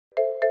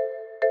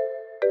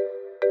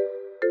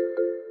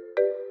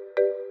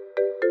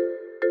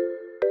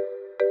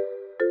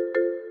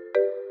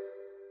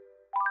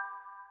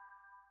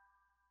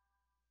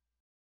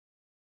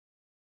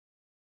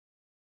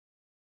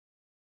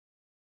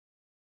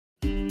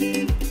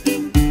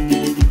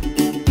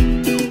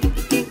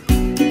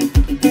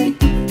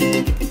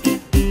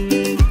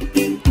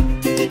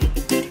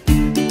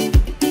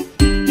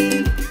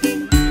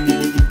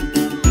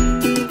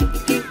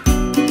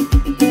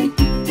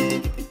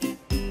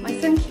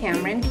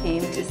Cameron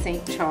came to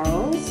St.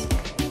 Charles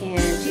in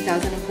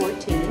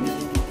 2014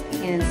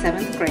 in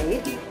 7th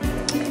grade.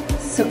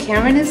 So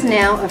Cameron is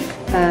now a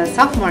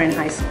sophomore in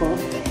high school,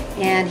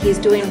 and he's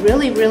doing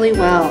really, really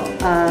well.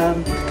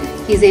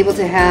 He's able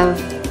to have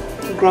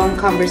grown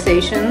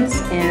conversations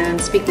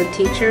and speak with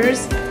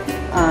teachers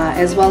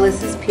as well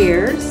as his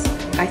peers.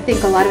 I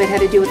think a lot of it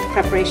had to do with the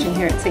preparation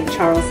here at St.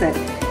 Charles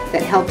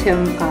that helped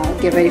him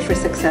get ready for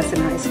success in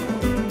high school.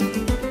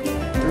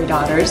 3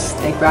 daughters,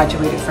 they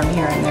graduated from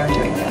here and they're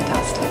doing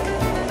fantastic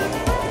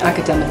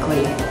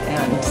academically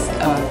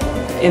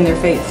and in their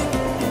faith.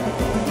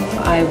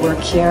 I work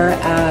here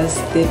as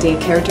the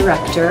daycare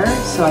director,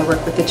 so I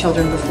work with the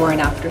children before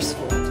and after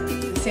school.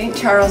 The St.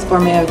 Charles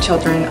Borromeo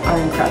children are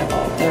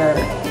incredible. They're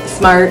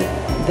smart,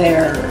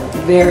 they're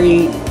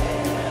very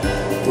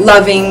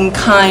loving,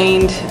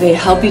 kind, they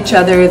help each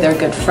other, they're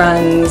good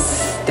friends,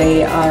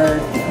 they are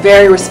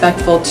very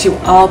respectful to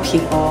all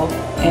people,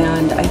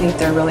 and I think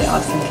they're really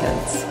awesome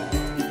kids.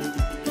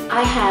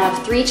 I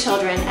have 3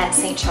 children at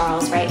St.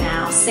 Charles right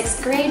now,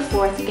 6th grade,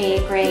 4th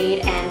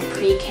grade, and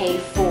pre-K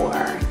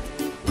 4.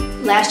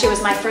 Last year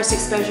was my first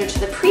exposure to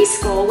the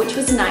preschool, which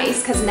was nice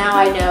because now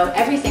I know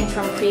everything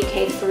from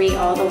pre-K 3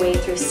 all the way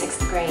through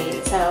 6th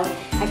grade. So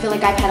I feel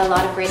like I've had a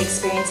lot of great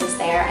experiences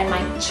there, and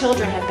my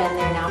children have been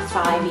there now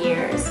 5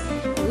 years.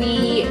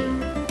 We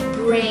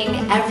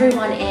bring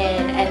everyone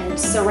in and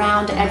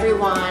surround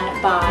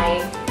everyone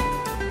by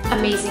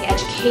amazing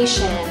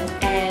education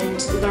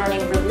and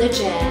learning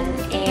religion,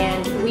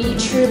 and we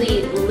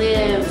truly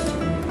live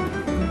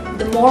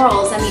the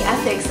morals and the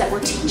ethics that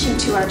we're teaching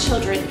to our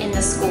children in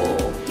the school.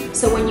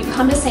 So when you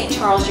come to St.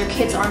 Charles, your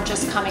kids aren't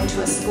just coming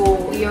to a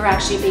school, you're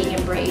actually being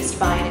embraced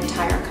by an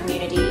entire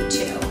community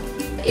too.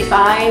 If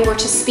I were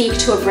to speak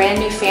to a brand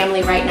new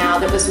family right now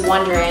that was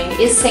wondering,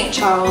 is St.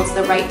 Charles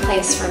the right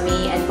place for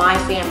me and my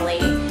family?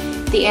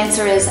 The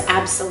answer is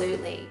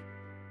absolutely.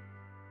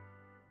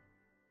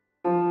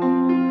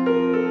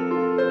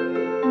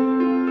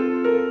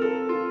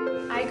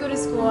 I go to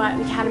school at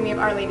the Academy of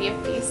Our Lady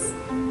of Peace.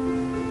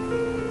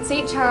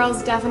 St.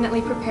 Charles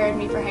definitely prepared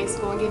me for high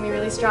school and gave me a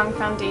really strong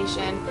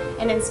foundation,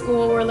 and in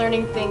school we're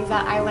learning things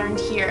that I learned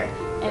here,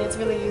 and it's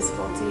really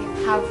useful to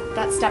have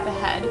that step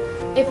ahead.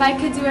 If I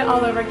could do it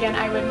all over again,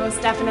 I would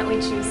most definitely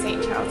choose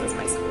St. Charles as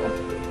my school.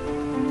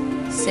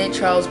 St.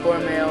 Charles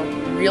Borromeo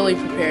really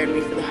prepared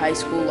me for the high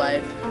school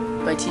life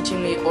by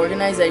teaching me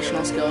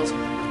organizational skills,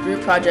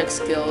 group project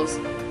skills,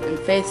 and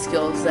faith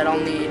skills that I'll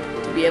need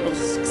to be able to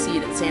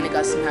succeed at St.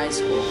 Augustine High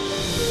School.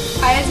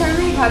 I attend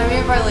the Academy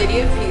of Our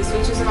Lady of Peace,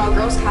 which is an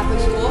all-girls Catholic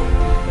school,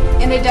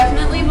 and I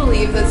definitely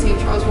believe that St.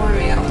 Charles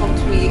Borromeo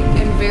helped me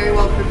and very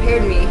well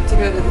prepared me to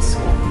go to this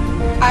school.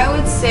 I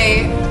would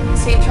say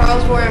St.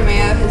 Charles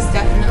Borromeo has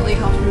definitely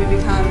helped me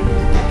become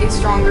a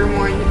stronger,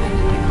 more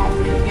independent and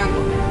confident young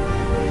woman.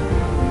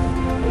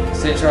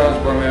 St. Charles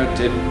Borromeo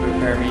did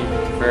prepare me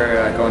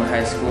for going to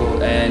high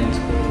school, and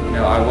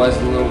I was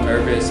a little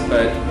nervous,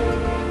 but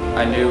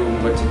I knew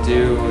what to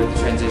do. The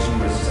transition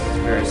was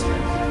very smooth.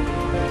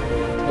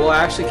 Well,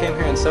 I actually came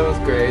here in 7th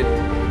grade.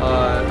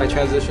 I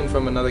transitioned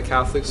from another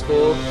Catholic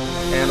school,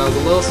 and I was a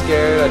little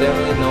scared. I didn't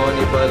really know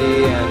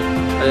anybody, and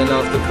I didn't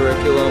know if the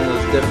curriculum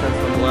was different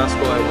from the last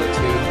school I went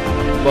to.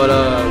 But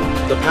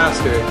the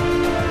pastor,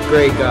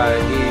 great guy.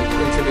 He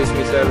introduced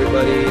me to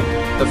everybody.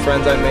 The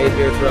friends I made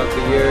here throughout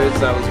the years,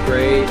 that was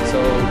great.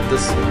 So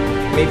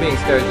me being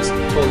scared just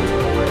totally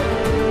went away.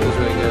 It was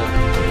really good.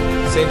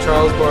 St.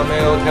 Charles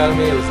Borromeo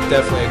Academy, it was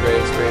definitely a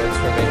great experience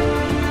for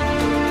me.